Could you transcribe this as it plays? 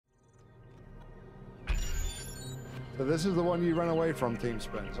So this is the one you ran away from, Team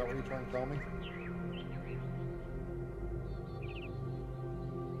Sprint. Is that what you're trying to tell me?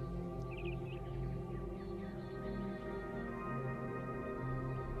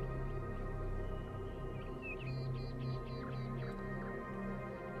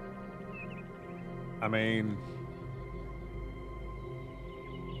 I mean...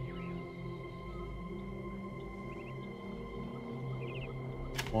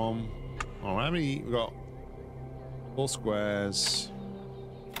 Oh, how many? We've got 4 squares.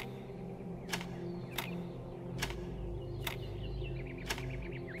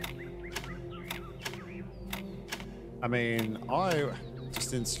 I mean, I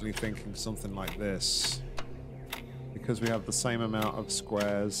just instantly thinking something like this. Because we have the same amount of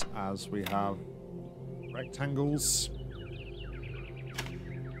squares as we have rectangles.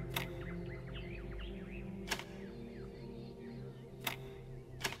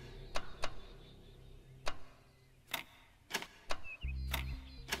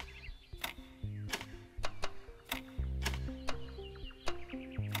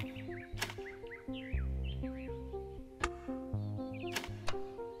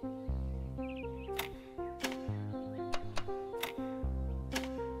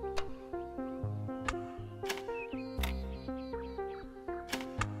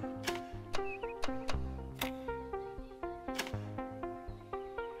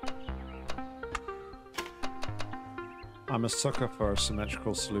 I'm a sucker for a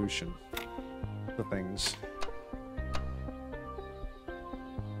symmetrical solution for things.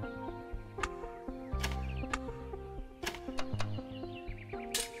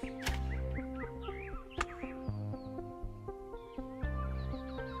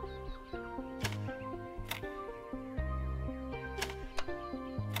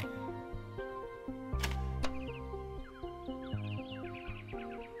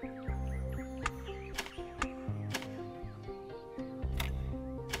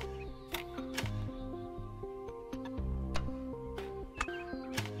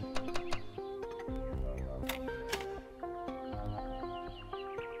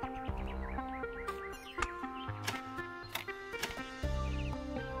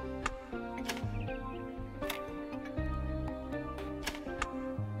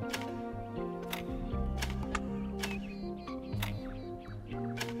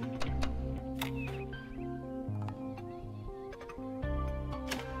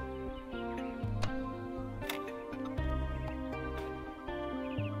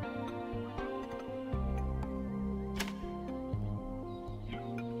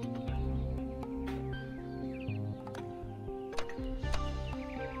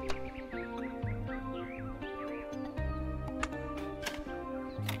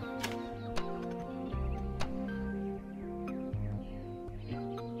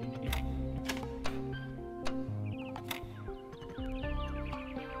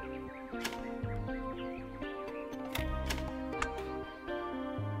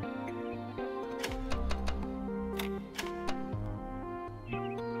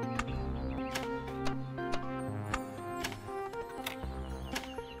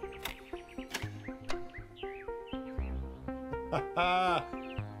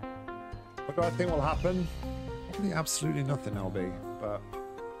 What do I think will happen? Probably absolutely nothing, LB, but...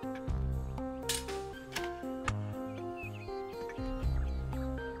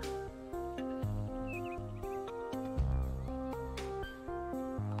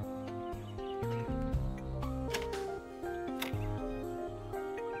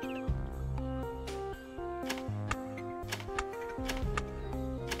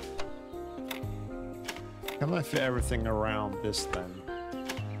 Can I fit everything around this then?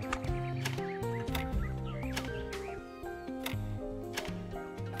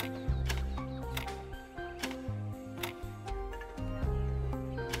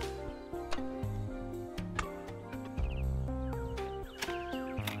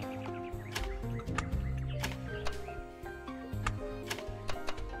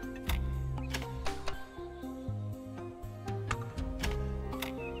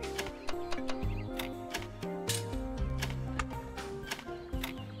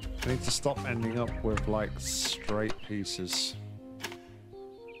 I need to stop ending up with like straight pieces.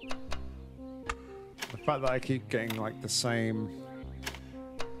 The fact that I keep getting like the same.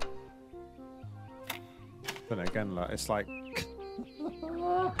 Then again, like, it's like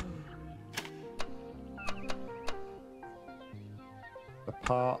the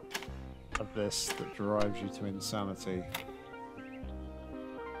part of this that drives you to insanity.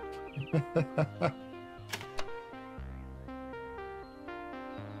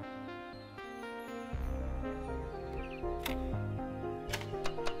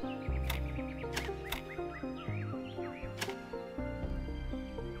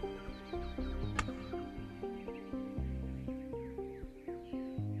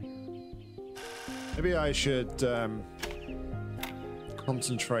 Maybe I should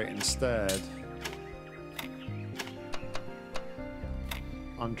concentrate instead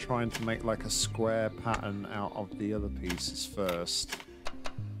on trying to make like a square pattern out of the other pieces first.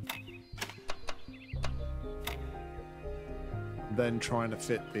 Then trying to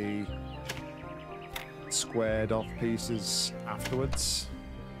fit the squared off pieces afterwards.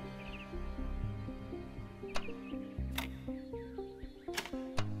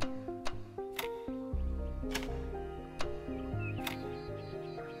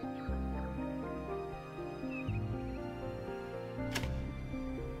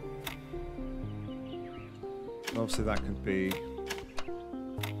 Obviously that could be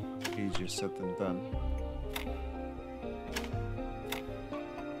easier said than done.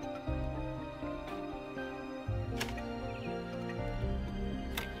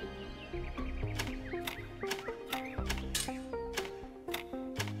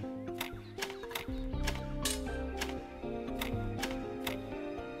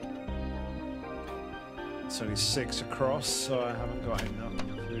 It's only 6 across, so I haven't got enough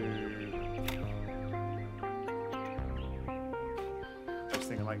to... I was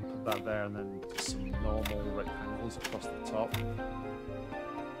thinking like put that there and then some normal rectangles across the top.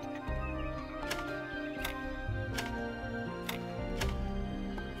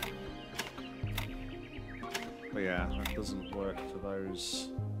 But yeah, that doesn't work for those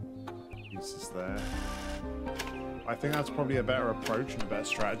pieces there. I think that's probably a better approach and a better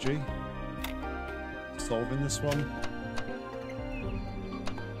strategy. Solving this one.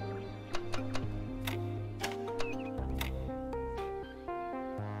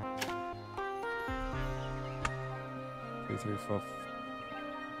 Two, three, four.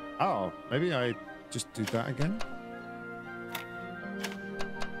 Oh, maybe I just do that again.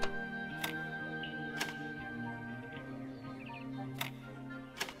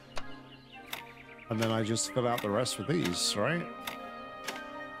 And then I just fill out the rest with these, right?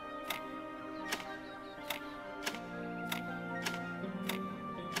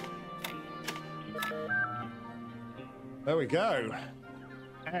 There we go.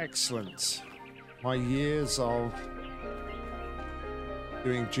 Excellent. My years of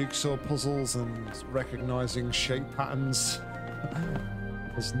doing jigsaw puzzles and recognizing shape patterns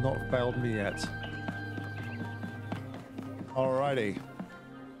has not failed me yet. Alrighty.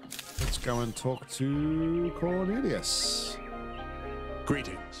 Let's go and talk to Cornelius.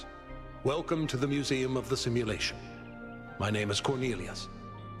 Greetings. Welcome to the Museum of the Simulation. My name is Cornelius.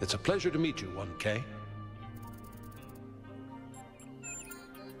 It's a pleasure to meet you, 1K.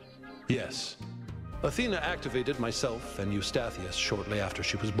 Yes. Athena activated myself and Eustathius shortly after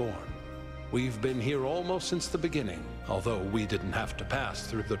she was born. We've been here almost since the beginning, although we didn't have to pass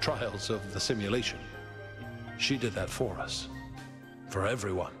through the trials of the simulation. She did that for us. For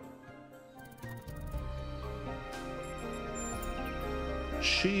everyone.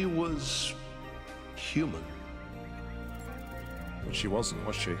 She was human. But she wasn't,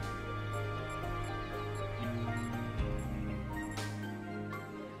 was she?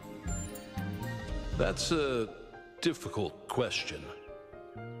 That's a difficult question.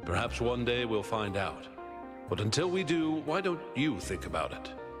 Perhaps one day we'll find out. But until we do, why don't you think about it?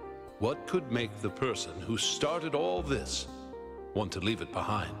 What could make the person who started all this want to leave it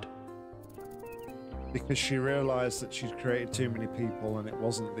behind? Because she realized that she'd created too many people and it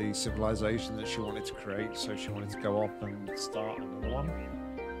wasn't the civilization that she wanted to create, so she wanted to go off and start another one.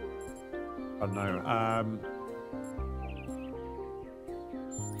 I don't know.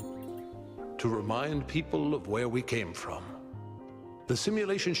 To remind people of where we came from. The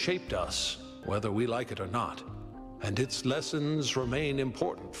simulation shaped us, whether we like it or not, and its lessons remain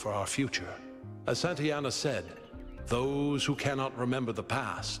important for our future. As Santayana said, those who cannot remember the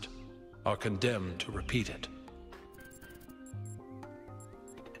past are condemned to repeat it.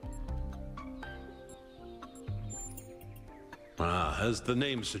 As the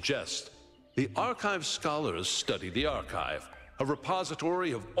name suggests, the archive scholars study the archive, a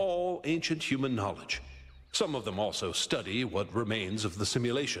repository of all ancient human knowledge. Some of them also study what remains of the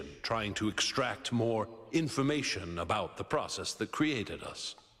simulation, trying to extract more information about the process that created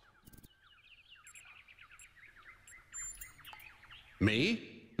us.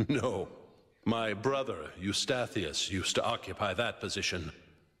 Me? No. My brother, Eustathius, used to occupy that position.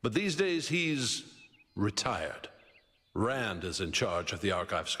 But these days he's retired. Rand is in charge of the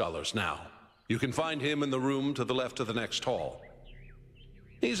archive scholars now. You can find him in the room to the left of the next hall.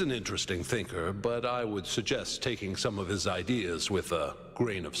 He's an interesting thinker, but I would suggest taking some of his ideas with a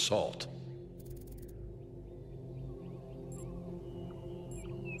grain of salt.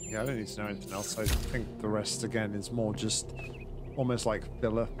 Yeah, I don't need to know anything else. I think the rest, again, is more just almost like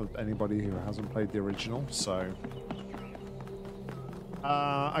filler for anybody who hasn't played the original. So,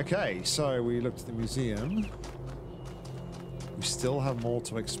 okay, so we looked at the museum. We still have more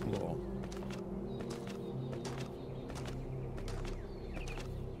to explore.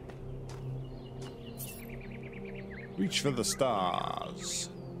 Reach for the stars.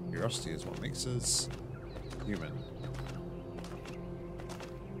 Curiosity is what makes us human.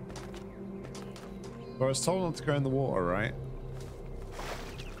 Well, I was told not to go in the water, right?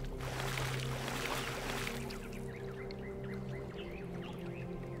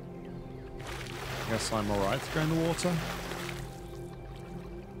 Guess I'm alright to go in the water.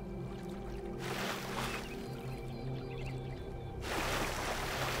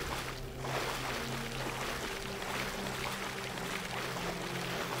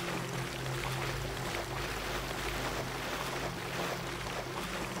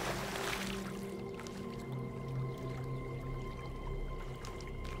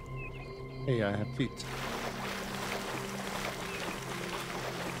 Hey, I have feet.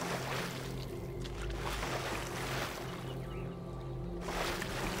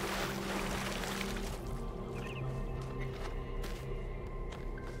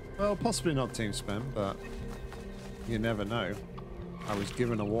 Well, possibly not team spam, but you never know. I was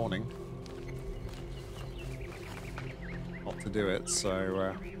given a warning not to do it,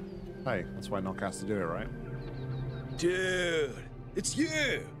 so hey, that's why Nock has to do it, right? Dude, it's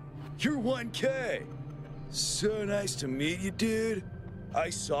you! You're 1K! So nice to meet you, dude.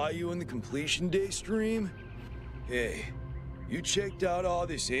 I saw you in the completion day stream. Hey, you checked out all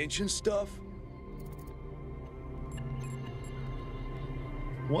this ancient stuff?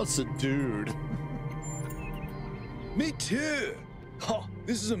 What's a dude? Me too! Oh,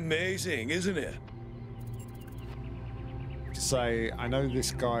 this is amazing, isn't it? Say, I know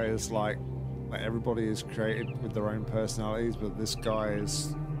this guy is like everybody is created with their own personalities, but this guy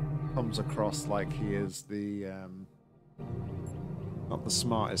comes across like he is the not the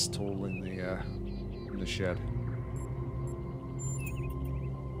smartest tool in the shed.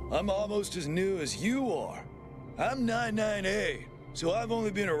 I'm almost as new as you are. I'm 99A, so I've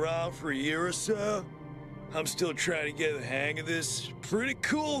only been around for a year or so. I'm still trying to get the hang of this. Pretty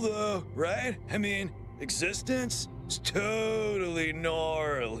cool though, right? I mean, existence is totally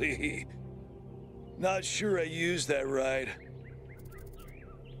gnarly. Not sure I used that right.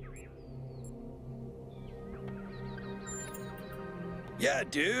 Yeah,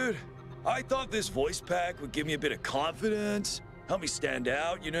 dude. I thought this voice pack would give me a bit of confidence, help me stand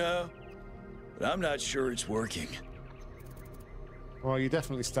out, you know? But I'm not sure it's working. Well, you're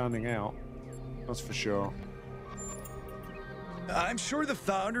definitely standing out. That's for sure. I'm sure the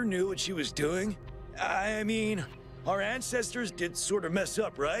founder knew what she was doing. I mean, our ancestors did sort of mess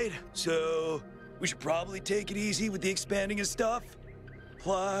up, right? So we should probably take it easy with the expanding of stuff.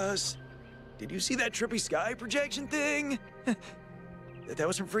 Plus, did you see that trippy sky projection thing? That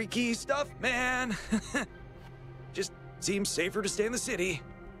was some freaky stuff, man. Just seems safer to stay in the city.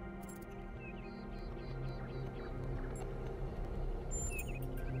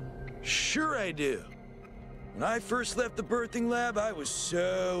 Sure I do. When I first left the birthing lab, I was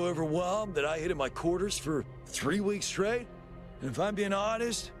so overwhelmed that I hid in my quarters for 3 weeks straight. And if I'm being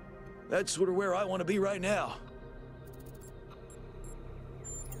honest, that's sort of where I want to be right now.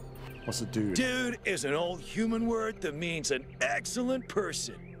 What's a dude? Dude is an old human word that means an excellent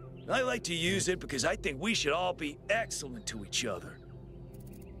person. I like to use it because I think we should all be excellent to each other.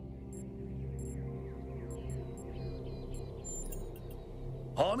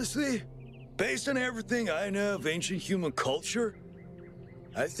 Honestly, based on everything I know of ancient human culture,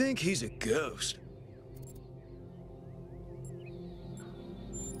 I think he's a ghost.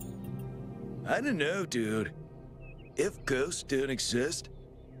 I don't know, dude. If ghosts don't exist,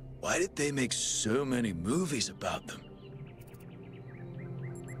 why did they make so many movies about them?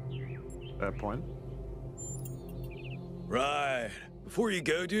 Fair point. Right. Before you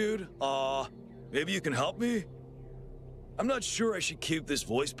go, dude, maybe you can help me? I'm not sure I should keep this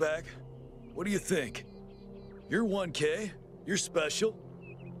voice back. What do you think? You're 1K, you're special.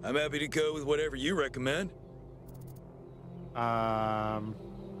 I'm happy to go with whatever you recommend. I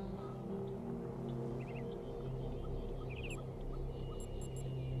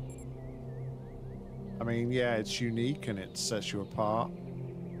mean, yeah, it's unique and it sets you apart.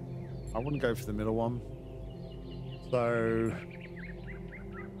 I wouldn't go for the middle one. So,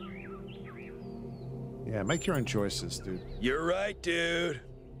 yeah, make your own choices, dude. You're right, dude.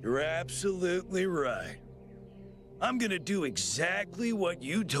 You're absolutely right. I'm gonna do exactly what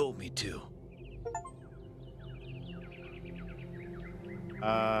you told me to.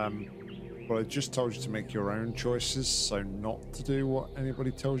 Well, it just told you to make your own choices, so not to do what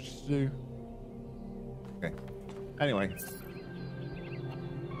anybody tells you to do. Okay. Anyway.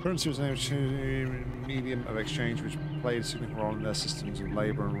 Currency was a medium of exchange which played a significant role in their systems of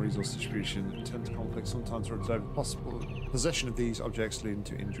labor and resource distribution. Intense conflicts sometimes were observed possible possession of these objects leading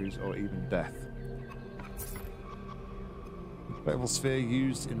to injuries or even death. The inflatable sphere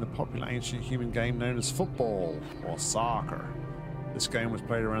used in the popular ancient human game known as football or soccer. This game was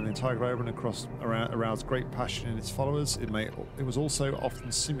played around the entire globe and aroused great passion in its followers. It was also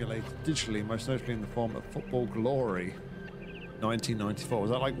often simulated digitally, most notably in the form of Football Glory, 1994.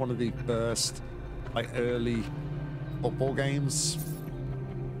 Was that like one of the first, like, early football games?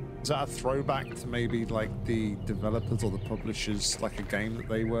 Is that a throwback to maybe like the developers or the publishers, like a game that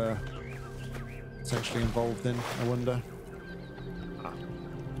they were essentially involved in? I wonder.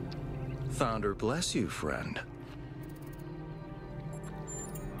 Founder bless you, friend.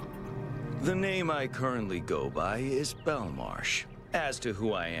 The name I currently go by is Belmarsh. As to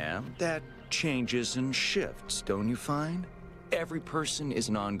who I am, that changes and shifts, don't you find? Every person is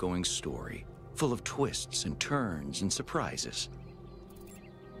an ongoing story, full of twists and turns and surprises.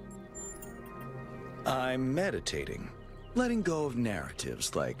 I'm meditating, letting go of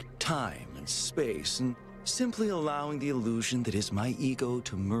narratives like time and space, and simply allowing the illusion that is my ego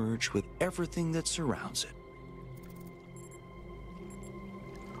to merge with everything that surrounds it.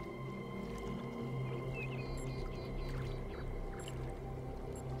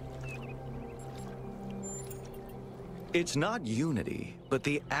 It's not unity, but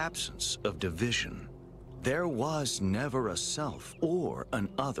the absence of division. There was never a self or an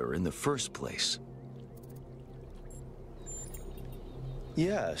other in the first place.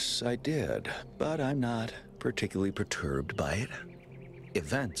 Yes, I did, but I'm not particularly perturbed by it.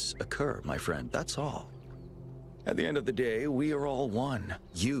 Events occur, my friend, that's all. At the end of the day, we are all one.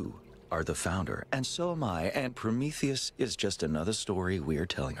 You are the founder, and so am I, and Prometheus is just another story we're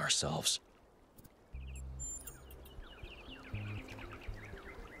telling ourselves.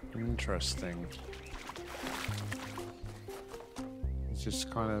 Interesting. He's just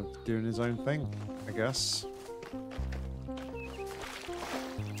kind of doing his own thing, I guess.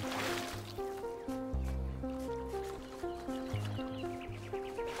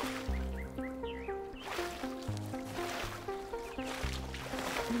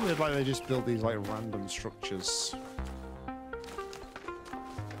 Weird, like they just build these like random structures.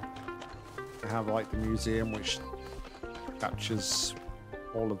 They have like the museum which captures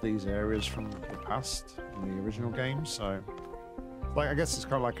all of these areas from the past in the original game, so like I guess it's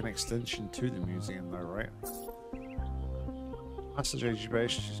kind of like an extension to the museum though, right? Passage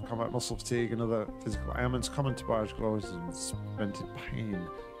agitations, combat muscle fatigue and other physical ailments common to biological organisms prevented pain.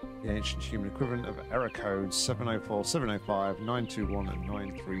 The ancient human equivalent of error codes 704, 705, 921 and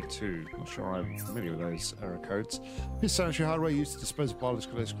 932. Not sure I'm familiar with those error codes. This sanitary hardware used to dispose of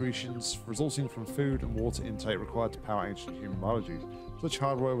biological excretions resulting from food and water intake required to power ancient human biology. Such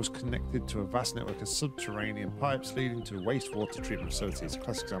hardware was connected to a vast network of subterranean pipes leading to wastewater treatment facilities, a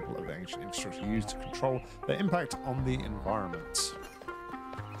classic example of the ancient infrastructure used to control their impact on the environment.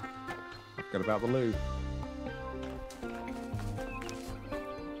 Forget about the loo.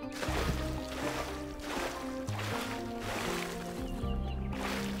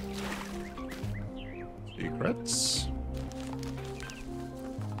 Secrets.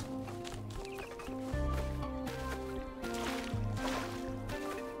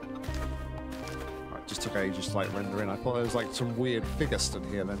 Just took ages to like render in. I thought there was like some weird figure stood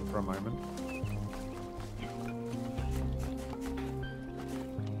here then for a moment.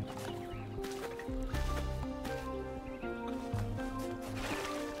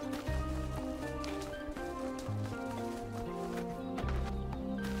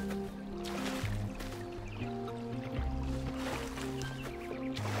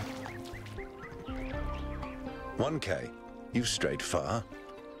 "1K? You've strayed far.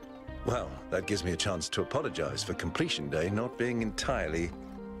 Well, that gives me a chance to apologize for completion day not being entirely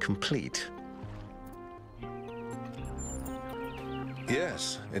complete."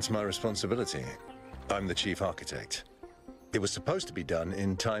 "Yes, it's my responsibility. I'm the chief architect. It was supposed to be done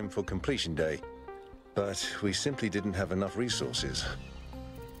in time for completion day, but we simply didn't have enough resources.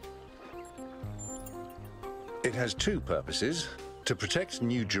 It has two purposes: to protect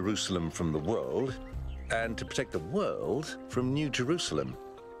New Jerusalem from the world, and to protect the world from New Jerusalem.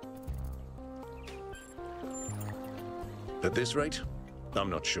 At this rate, I'm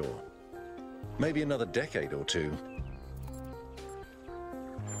not sure. Maybe another decade or two.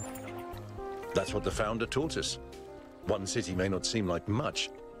 That's what the founder taught us. One city may not seem like much,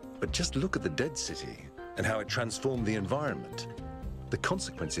 but just look at the Dead City and how it transformed the environment. the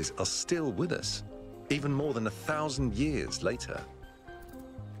consequences are still with us, even more than 1,000 years later.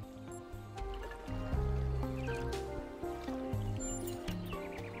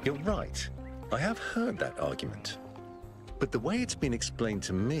 You're right. I have heard that argument. But the way it's been explained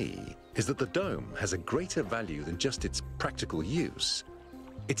to me is that the dome has a greater value than just its practical use.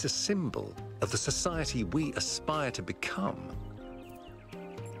 It's a symbol of the society we aspire to become.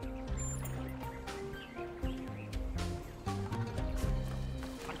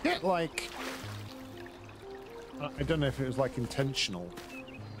 I get like... I don't know if it was like intentional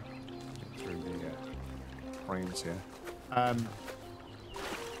through the frames here.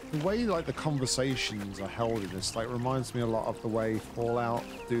 The way like the conversations are held in this like reminds me a lot of the way Fallout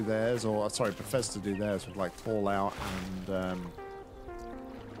do theirs, or sorry, Bethesda do theirs with like Fallout and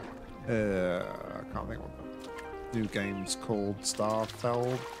I can't think what the new game's called.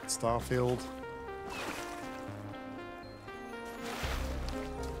 Starfield.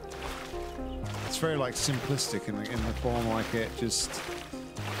 It's very like simplistic in the form like it just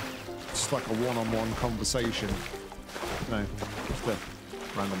like a one-on-one conversation. No, just a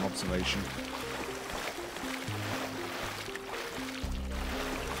random observation.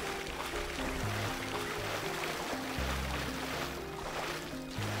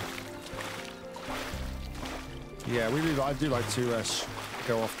 Yeah, I do like to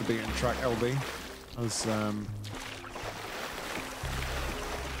go off the beaten track, LB, as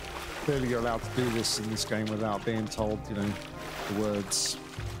clearly you're allowed to do this in this game without being told, you know, the words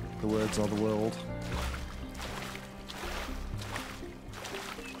are the world.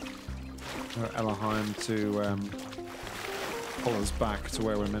 Elohim to pull us back to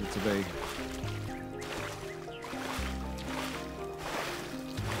where we're meant to be.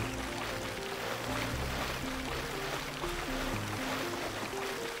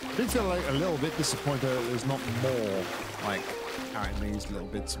 I did feel like a little bit disappointed that there's not more like out in these little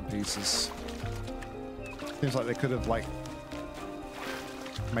bits and pieces. Seems like they could have like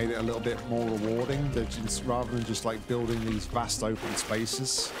made it a little bit more rewarding, rather than just like building these vast open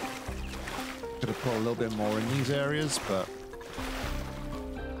spaces. Could have put a little bit more in these areas, but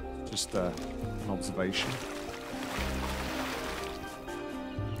just an observation.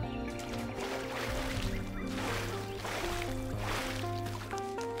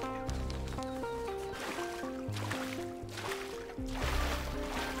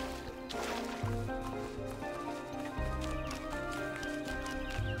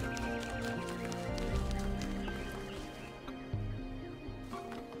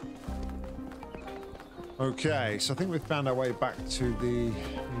 Okay, so I think we've found our way back to the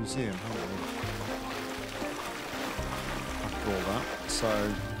museum, haven't we? After all that.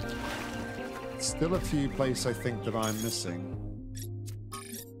 So, still a few places I think that I'm missing.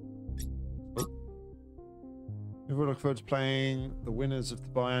 Oh. We're looking forward to playing the winners of the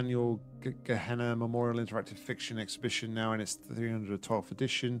biannual Gehenna Memorial Interactive Fiction Exhibition, now in its 312th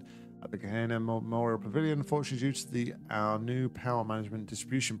edition. At the Gehenna Memorial Pavilion. Unfortunately, due to our new power management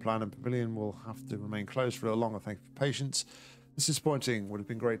distribution plan, and pavilion will have to remain closed for a little longer. Thank you for patience. This is disappointing. Would have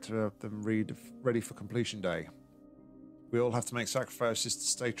been great to have them ready for completion day. We all have to make sacrifices to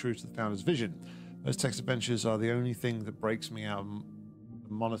stay true to the founder's vision. Those text adventures are the only thing that breaks me out of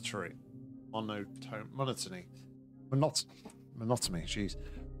monotony. Jeez.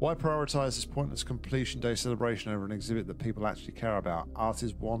 Why prioritize this pointless completion day celebration over an exhibit that people actually care about? Art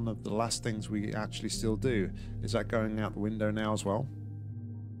is one of the last things we actually still do. Is that going out the window now as well?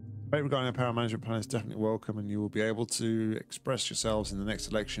 Debate regarding our power management plan is definitely welcome, and you will be able to express yourselves in the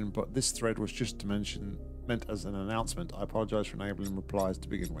next election, but this thread was just meant as an announcement. I apologize for enabling replies to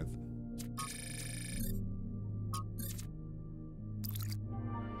begin with.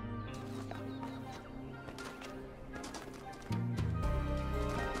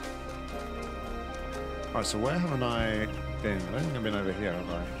 Alright, so where haven't I been? I don't think I've been over here, have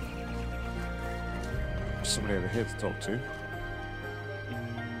I? There's somebody over here to talk to.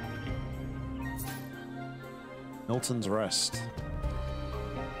 Milton's Rest.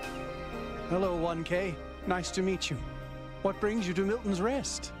 Hello, 1K. Nice to meet you. What brings you to Milton's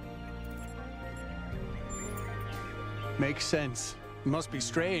Rest? Makes sense. It must be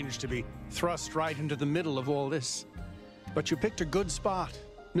strange to be thrust right into the middle of all this. But you picked a good spot.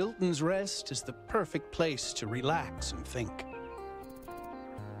 Milton's Rest is the perfect place to relax and think.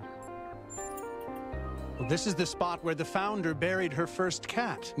 Well, this is the spot where the founder buried her first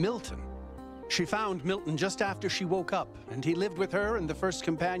cat, Milton. She found Milton just after she woke up, and he lived with her and the first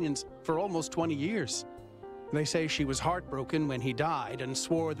companions for almost 20 years. They say she was heartbroken when he died and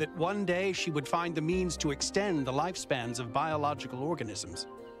swore that one day she would find the means to extend the lifespans of biological organisms.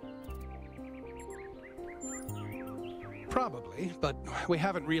 Probably, but we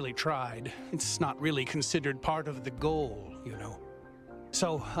haven't really tried. It's not really considered part of the goal, you know.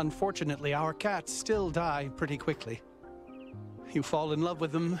 So, unfortunately, our cats still die pretty quickly. You fall in love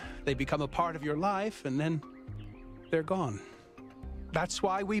with them, they become a part of your life, and then they're gone. That's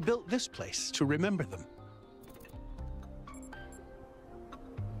why we built this place, to remember them.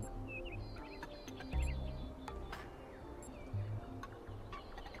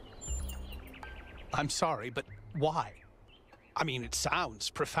 I'm sorry, but why? I mean, it sounds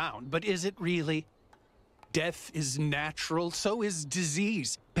profound, but is it really? Death is natural, so is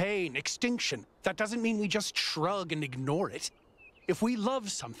disease, pain, extinction. That doesn't mean we just shrug and ignore it. If we love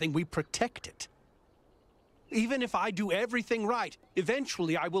something, we protect it. Even if I do everything right,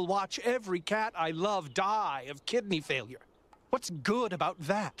 eventually I will watch every cat I love die of kidney failure. What's good about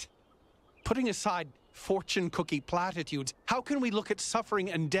that? Putting aside fortune cookie platitudes, how can we look at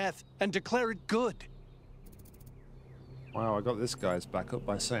suffering and death and declare it good? Wow, I got this guy's back up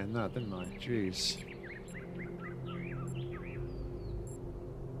by saying that, didn't I? Jeez.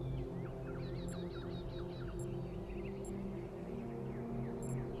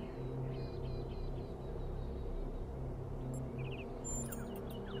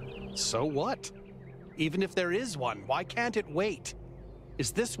 So what? Even if there is one, why can't it wait?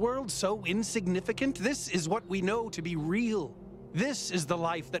 Is this world so insignificant? This is what we know to be real. This is the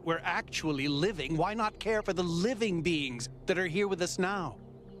life that we're actually living. Why not care for the living beings that are here with us now?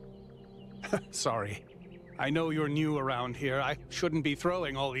 Sorry. I know you're new around here. I shouldn't be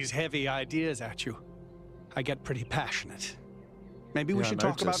throwing all these heavy ideas at you. I get pretty passionate. Maybe we should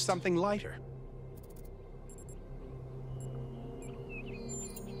talk about something lighter.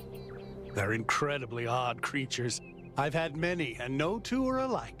 They're incredibly odd creatures. I've had many, and no two are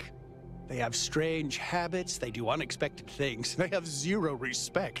alike. They have strange habits, they do unexpected things, they have zero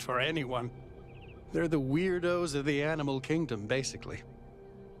respect for anyone. They're the weirdos of the animal kingdom, basically.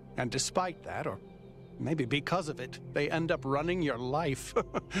 And despite that, or maybe because of it, they end up running your life.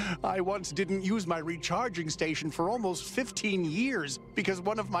 I once didn't use my recharging station for almost 15 years because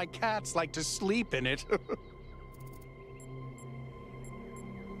one of my cats liked to sleep in it.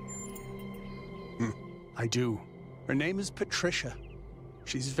 I do. Her name is Patricia.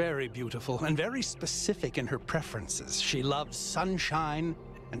 She's very beautiful and very specific in her preferences. She loves sunshine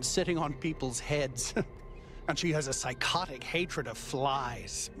and sitting on people's heads. And she has a psychotic hatred of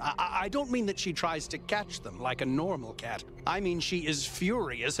flies. I don't mean that she tries to catch them like a normal cat. I mean she is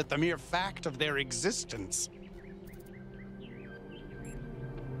furious at the mere fact of their existence.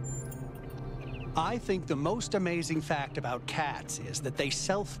 I think the most amazing fact about cats is that they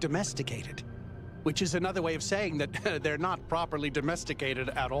self-domesticated. Which is another way of saying that they're not properly domesticated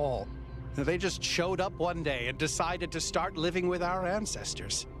at all. They just showed up one day and decided to start living with our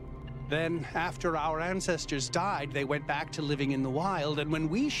ancestors. Then, after our ancestors died, they went back to living in the wild, and when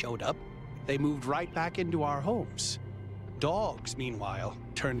we showed up, they moved right back into our homes. Dogs, meanwhile,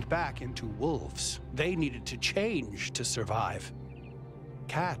 turned back into wolves. They needed to change to survive.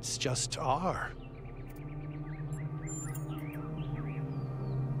 Cats just are.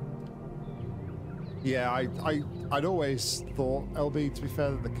 Yeah, I'd always thought, LB, to be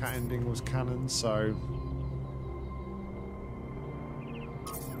fair, that the cat ending was canon, so...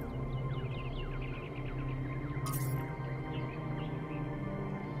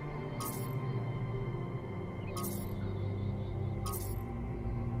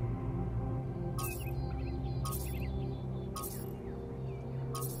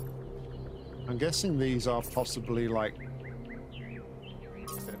 I'm guessing these are possibly, like,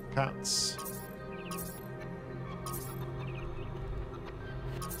 cats.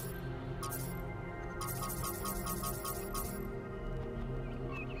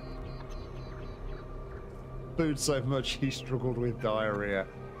 Food so much he struggled with diarrhea.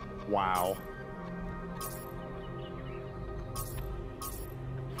 Wow.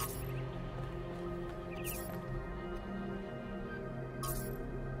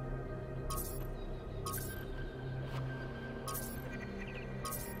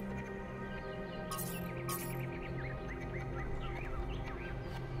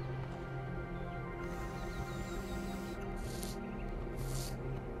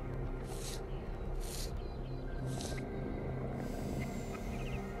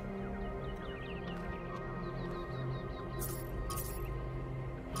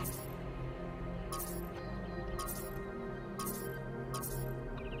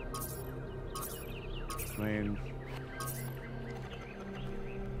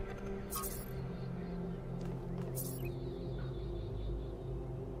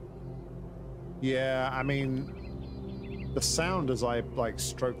 Yeah, I mean, the sound as I, like,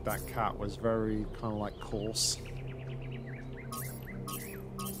 stroked that cat was very kind of, like, coarse.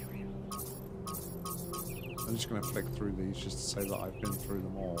 I'm just going to flick through these just to say that I've been through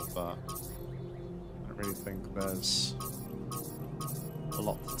them all, but I don't really think there's a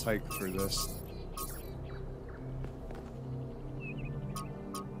lot to take through this.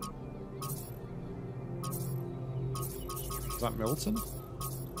 Is that Milton?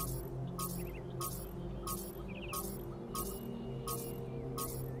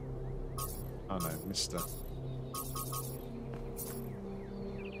 Oh no, Mr.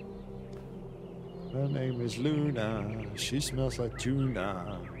 Her name is Luna. She smells like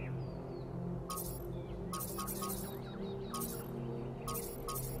tuna.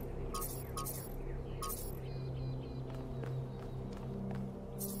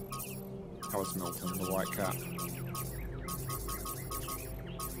 That was Milton, the white cat.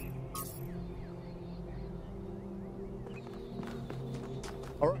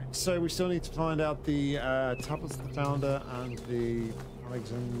 Alright, so we still need to find out the tablets of the founder and the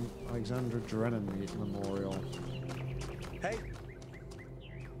Alexandra Drennan Memorial. Hey.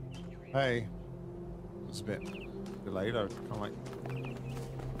 Hey. It's a bit delayed. I kind of like...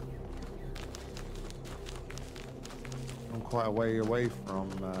 I'm quite a way away from...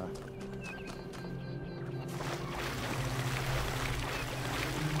 a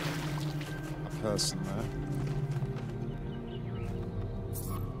person there.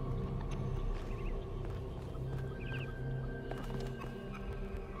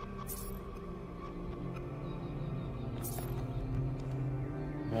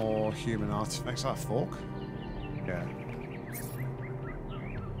 More human artifacts. That fork? Yeah.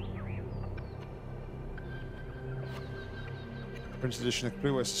 Printed edition of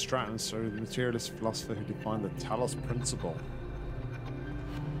Clue West Stratton, so the materialist philosopher who defined the Talos Principle.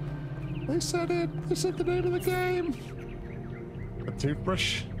 They said it! They said the name of the game! A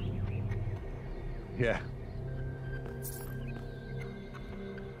toothbrush? Yeah.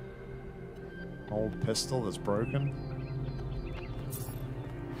 Old pistol that's broken.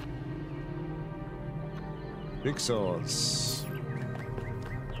 Jigsaws.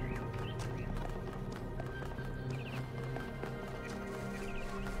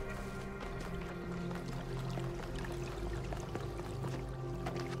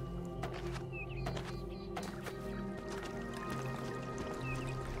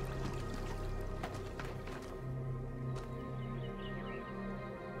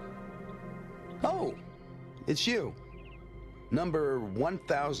 Oh, it's you. Number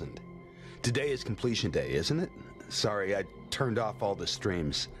 1000. Today is completion day, isn't it? Sorry, I turned off all the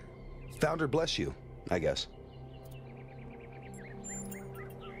streams. Founder bless you, I guess.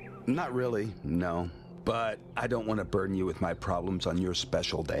 Not really, no. But I don't want to burden you with my problems on your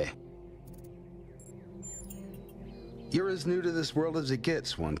special day. You're as new to this world as it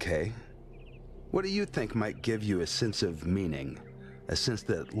gets, 1K. What do you think might give you a sense of meaning? A sense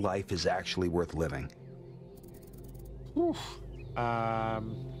that life is actually worth living? Oof.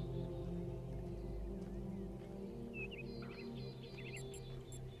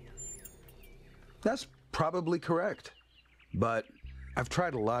 That's probably correct. But I've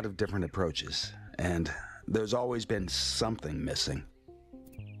tried a lot of different approaches, and there's always been something missing.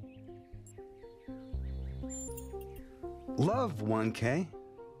 Love, 1K.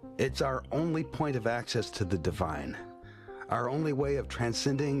 It's our only point of access to the divine. Our only way of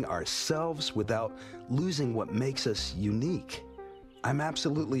transcending ourselves without losing what makes us unique. I'm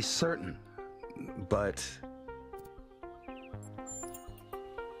absolutely certain, but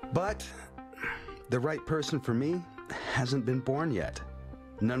the right person for me hasn't been born yet.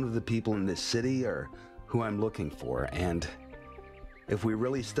 None of the people in this city are who I'm looking for, and if we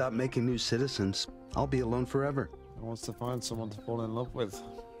really stop making new citizens, I'll be alone forever. He wants to find someone to fall in love with.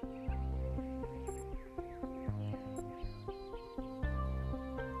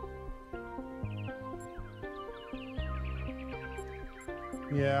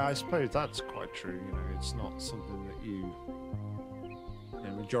 Yeah, I suppose that's quite true. You know, it's not something that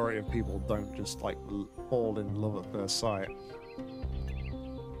the majority of people don't just like fall in love at first sight.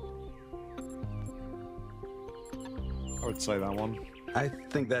 I would say that one. I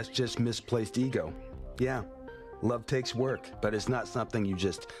think that's just misplaced ego. Yeah, love takes work, but it's not something you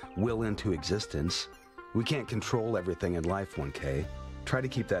just will into existence. We can't control everything in life, 1K. Try to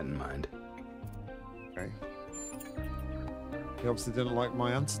keep that in mind. Okay. He obviously didn't like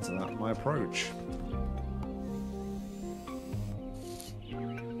my answer to that, my approach.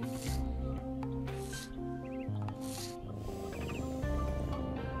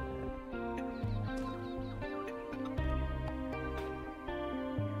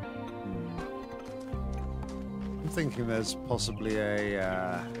 I'm thinking there's possibly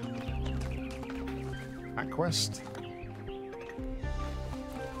a quest.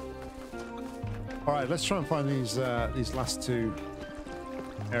 All right, let's try and find these last two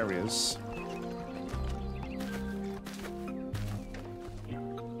areas.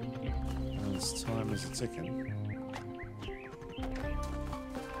 As time is ticking.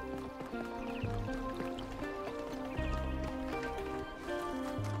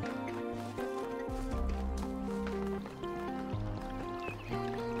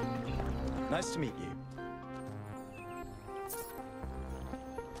 Nice to meet you.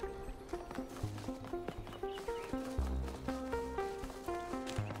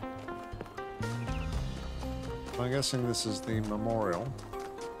 I'm guessing this is the memorial.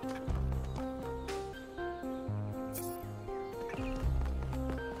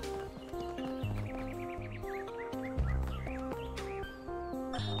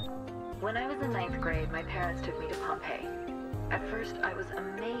 When I was in 9th grade, my parents took me to Pompeii. At first, I was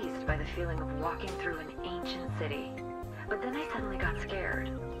amazed by the feeling of walking through an ancient city. But then I suddenly got scared.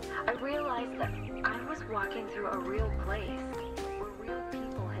 I realized that I was walking through a real place where real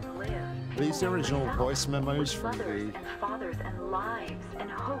people had lived. These original voice memos from mothers the... and fathers and lives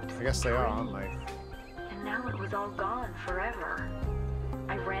and hopes. I guess they are, aren't they? And now it was all gone forever.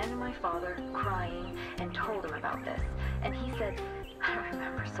 I ran to my father, crying, and told him about this. And he said, I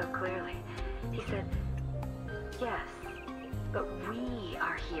remember so clearly, he said, yes, but we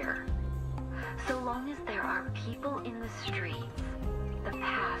are here. So long as there are people in the streets, the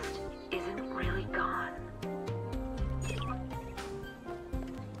past isn't really gone.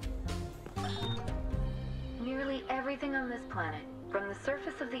 Nearly everything on this planet, from the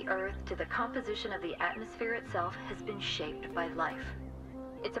surface of the Earth to the composition of the atmosphere itself, has been shaped by life.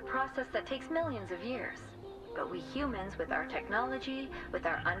 It's a process that takes millions of years. But we humans, with our technology, with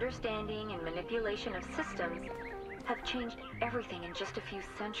our understanding and manipulation of systems, have changed everything in just a few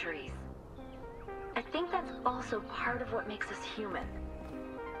centuries. I think that's also part of what makes us human.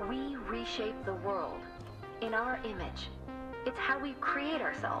 We reshape the world in our image. It's how we create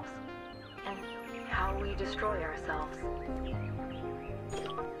ourselves and how we destroy ourselves.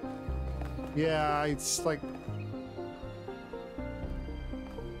 Yeah, it's like...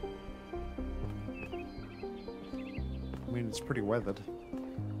 I mean, it's pretty weathered.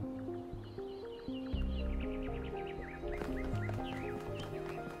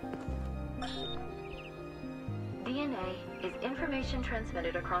 DNA is information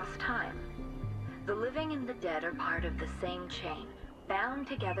transmitted across time. The living and the dead are part of the same chain, bound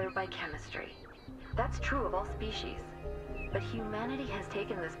together by chemistry. That's true of all species. But humanity has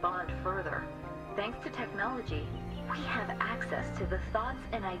taken this bond further. Thanks to technology, we have access to the thoughts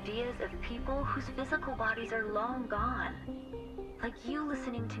and ideas of people whose physical bodies are long gone. Like you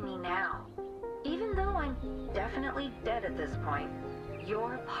listening to me now. Even though I'm definitely dead at this point,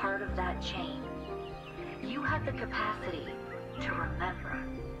 you're part of that chain. You have the capacity to remember.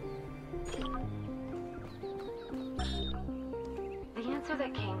 The answer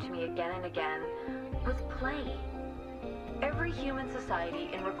that came to me again and again was play. Every human society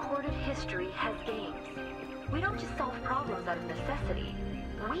in recorded history has games. We don't just solve problems out of necessity.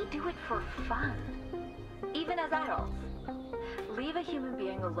 We do it for fun. Even as adults. Leave a human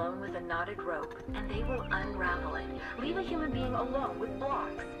being alone with a knotted rope, and they will unravel it. Leave a human being alone with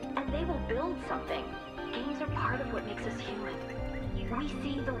blocks, and they will build something. Games are part of what makes us human. We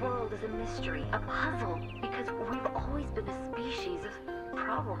see the world as a mystery, a puzzle, because we've always been a species of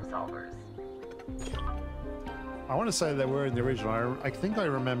problem solvers. I want to say they were in the original. I think I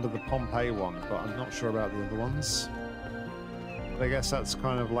remember the Pompeii one, but I'm not sure about the other ones. But I guess that's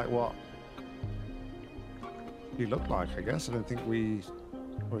kind of like what he looked like, I guess. I don't think there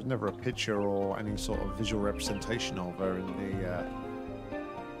was never a picture or any sort of visual representation of her in the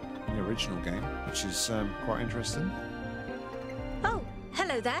original game, which is quite interesting. Oh,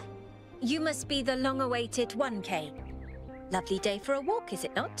 hello there. You must be the long-awaited 1K. Lovely day for a walk, is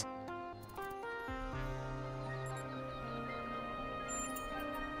it not?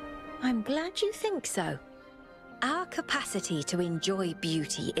 I'm glad you think so. Our capacity to enjoy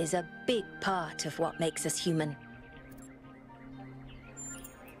beauty is a big part of what makes us human.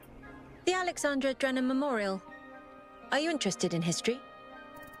 The Alexandra Drennan Memorial. Are you interested in history?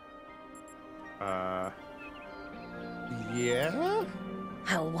 Yeah?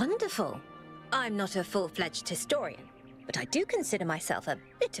 How wonderful. I'm not a full-fledged historian, but I do consider myself a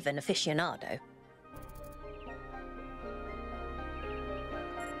bit of an aficionado.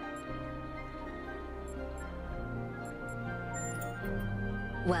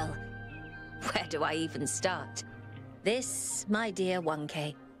 Well, where do I even start? This, my dear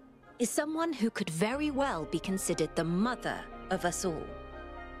 1K, is someone who could very well be considered the mother of us all.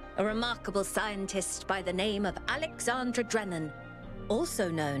 A remarkable scientist by the name of Alexandra Drennan, also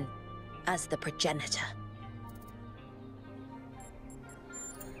known as the progenitor.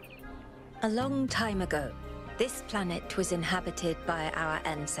 A long time ago, this planet was inhabited by our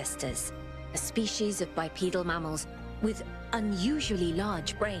ancestors, a species of bipedal mammals with unusually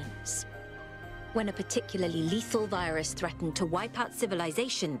large brains. When a particularly lethal virus threatened to wipe out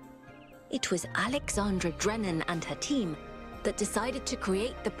civilization, it was Alexandra Drennan and her team that decided to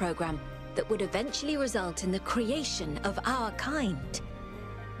create the program that would eventually result in the creation of our kind.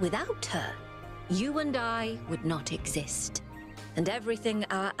 Without her, you and I would not exist, and everything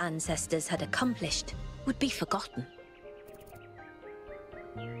our ancestors had accomplished would be forgotten.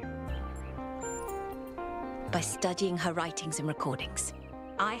 By studying her writings and recordings,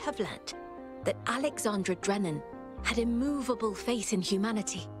 I have learnt that Alexandra Drennan had immovable faith in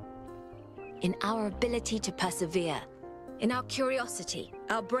humanity, in our ability to persevere, in our curiosity,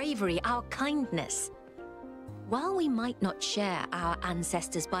 our bravery, our kindness. While we might not share our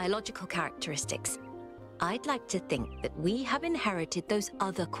ancestors' biological characteristics, I'd like to think that we have inherited those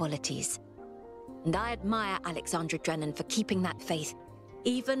other qualities. And I admire Alexandra Drennan for keeping that faith,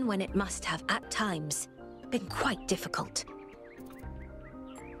 even when it must have, at times, been quite difficult.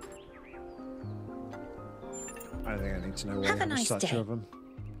 I think I need to know where Have you a have a nice statue day. of him.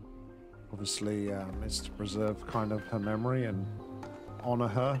 Obviously, it's to preserve kind of her memory and honor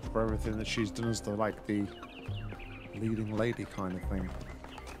her for everything that she's done as the leading lady kind of thing.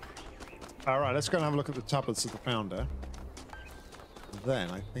 All right, let's go and have a look at the tablets of the founder.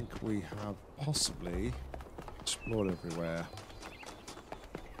 Then I think we have possibly explored everywhere.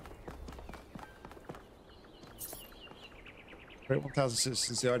 Create 1,000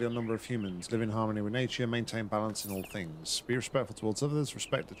 citizens, the ideal number of humans. Live in harmony with nature, maintain balance in all things. Be respectful towards others,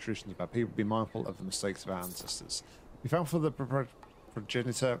 respect the traditions of our people, be mindful of the mistakes of our ancestors. Be thankful for the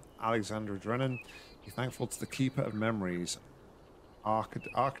progenitor, Alexandra Drennan. Be thankful to the keeper of memories, Arkady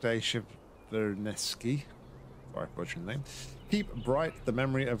Vernesky. Sorry, butchering the name. Keep bright the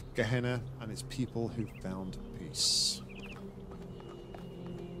memory of Gehenna and its people who found peace.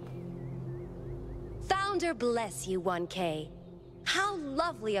 Founder bless you, 1K. How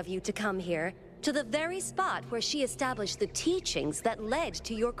lovely of you to come here, to the very spot where she established the teachings that led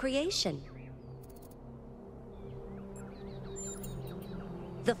to your creation.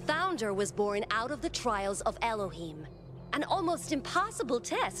 The Founder was born out of the trials of Elohim, an almost impossible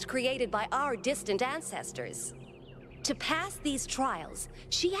test created by our distant ancestors. To pass these trials,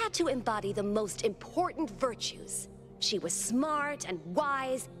 she had to embody the most important virtues. She was smart and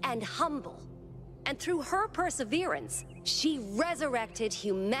wise and humble. And through her perseverance, she resurrected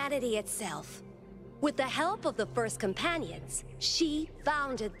humanity itself. With the help of the first companions, she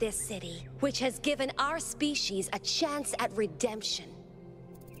founded this city, which has given our species a chance at redemption.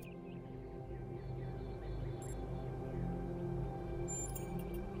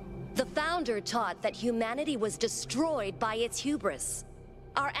 The Founder taught that humanity was destroyed by its hubris.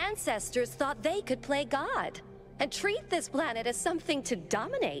 Our ancestors thought they could play God and treat this planet as something to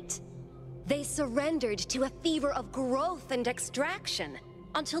dominate. They surrendered to a fever of growth and extraction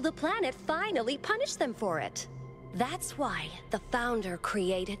until the planet finally punished them for it. That's why the Founder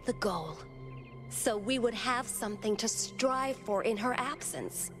created the goal. So we would have something to strive for in her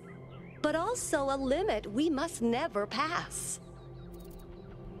absence, but also a limit we must never pass.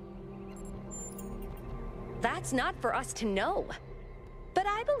 That's not for us to know, but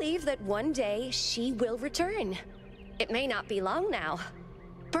I believe that one day she will return. It may not be long now.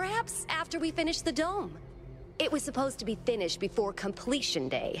 Perhaps after we finish the dome. It was supposed to be finished before completion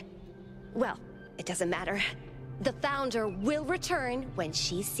day. Well, it doesn't matter. The Founder will return when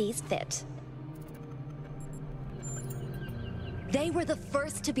she sees fit. They were the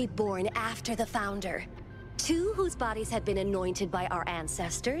first to be born after the Founder. 2 whose bodies had been anointed by our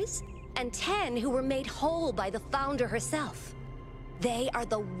ancestors, and 10 who were made whole by the Founder herself. They are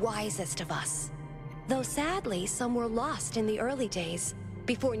the wisest of us. Though sadly, some were lost in the early days,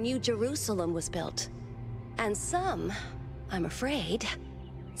 before New Jerusalem was built. And some, I'm afraid,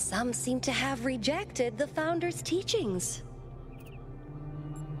 some seem to have rejected the Founder's teachings.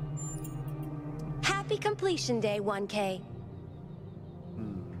 Happy completion day, 1K.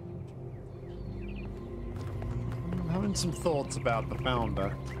 I'm having some thoughts about the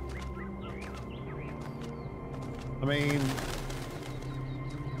Founder. I mean,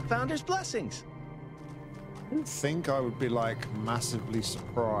 Founder's blessings. I don't think I would be massively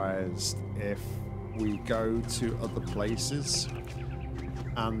surprised if we go to other places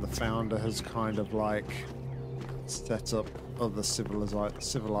and the Founder has kind of set up other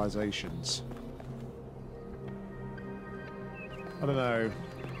civilizations. I don't know.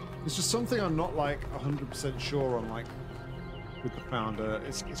 It's just something I'm not 100% sure on with the founder.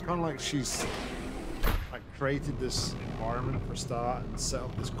 It's kind of like she's like created this environment for a start and set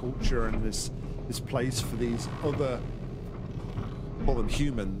up this culture and this place for these other, call them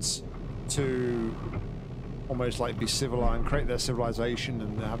humans, to almost like be civilized and create their civilization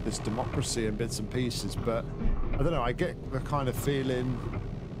and have this democracy in bits and pieces. But I don't know, I get the kind of feeling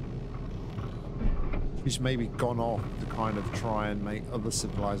she's maybe gone off to kind of try and make other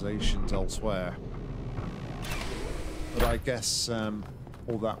civilizations elsewhere. But I guess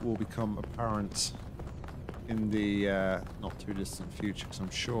all that will become apparent in the not too distant future, because I'm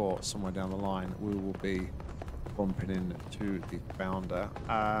sure somewhere down the line we will be bumping into the founder.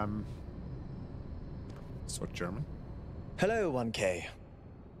 What, German? Hello, 1K.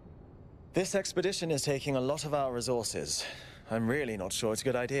 This expedition is taking a lot of our resources. I'm really not sure it's a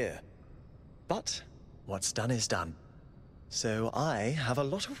good idea. But what's done is done. So I have a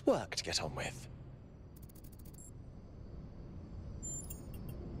lot of work to get on with.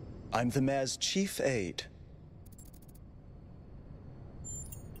 I'm the mayor's chief aide.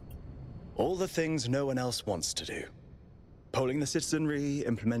 All the things no one else wants to do. Polling the citizenry,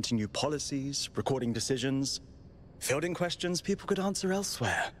 implementing new policies, recording decisions, fielding questions people could answer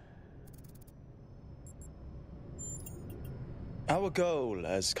elsewhere. Our goal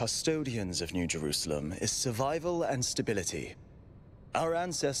as custodians of New Jerusalem is survival and stability. Our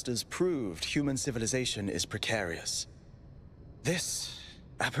ancestors proved human civilization is precarious. This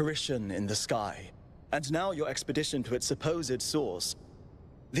apparition in the sky, and now your expedition to its supposed source,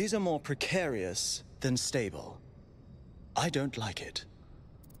 these are more precarious than stable. I don't like it.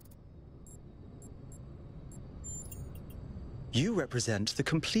 You represent the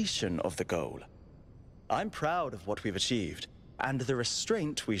completion of the goal. I'm proud of what we've achieved, and the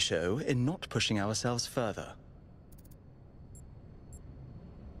restraint we show in not pushing ourselves further.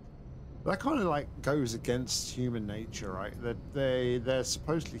 That kind of like goes against human nature, right? That they're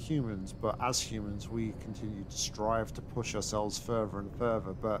supposedly humans, but as humans we continue to strive to push ourselves further and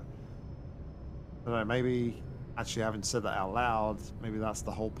further. But I don't know, maybe actually having said that out loud, maybe that's the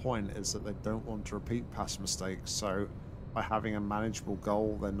whole point, is that they don't want to repeat past mistakes. So by having a manageable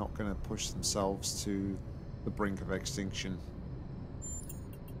goal, they're not going to push themselves to the brink of extinction.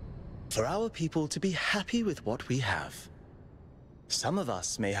 For our people to be happy with what we have. Some of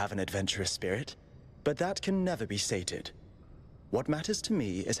us may have an adventurous spirit, but that can never be sated. What matters to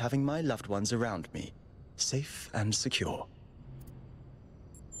me is having my loved ones around me, safe and secure.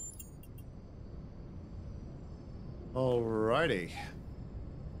 Alrighty.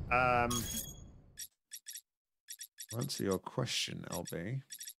 Answer your question, LB.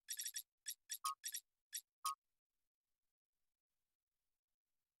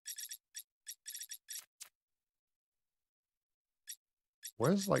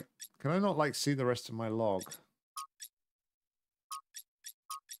 Where's like, can I not like see the rest of my log?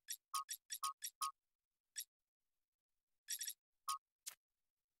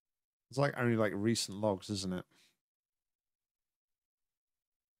 It's like only like recent logs, isn't it?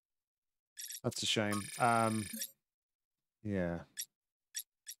 That's a shame. Yeah.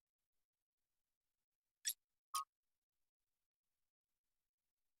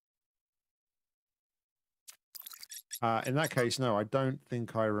 In that case, no, I don't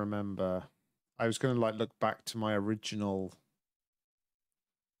think I remember. I was going to like look back to my original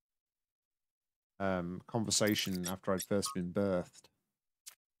conversation after I'd first been birthed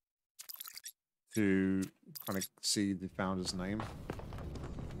to kind of see the founder's name.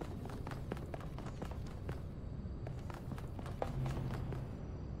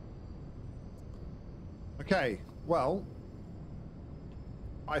 Okay, well,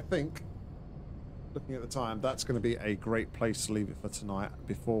 I think, looking at the time, that's going to be a great place to leave it for tonight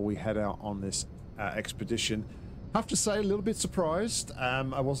before we head out on this expedition. I have to say, a little bit surprised.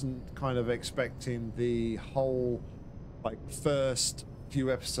 I wasn't kind of expecting the whole like first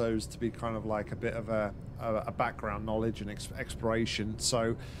few episodes to be kind of like a bit of a background knowledge and exploration.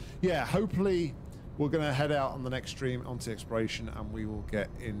 So yeah, hopefully we're going to head out on the next stream onto exploration and we will get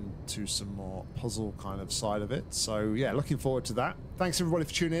into some more puzzle kind of side of it. So yeah, looking forward to that. Thanks everybody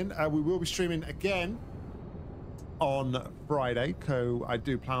for tuning in. We will be streaming again on Friday. So I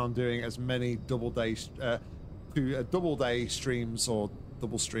do plan on doing as many double day streams or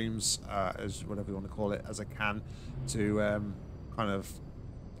double streams as whatever you want to call it as I can to kind of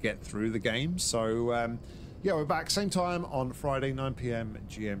get through the game. So yeah, we're back same time on Friday, 9 PM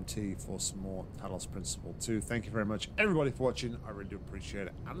GMT for some more Talos Principle 2. Thank you very much, everybody, for watching. I really do appreciate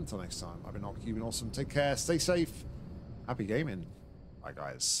it. And until next time, I've been Nock. You've been awesome. Take care. Stay safe. Happy gaming. Bye,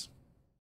 guys.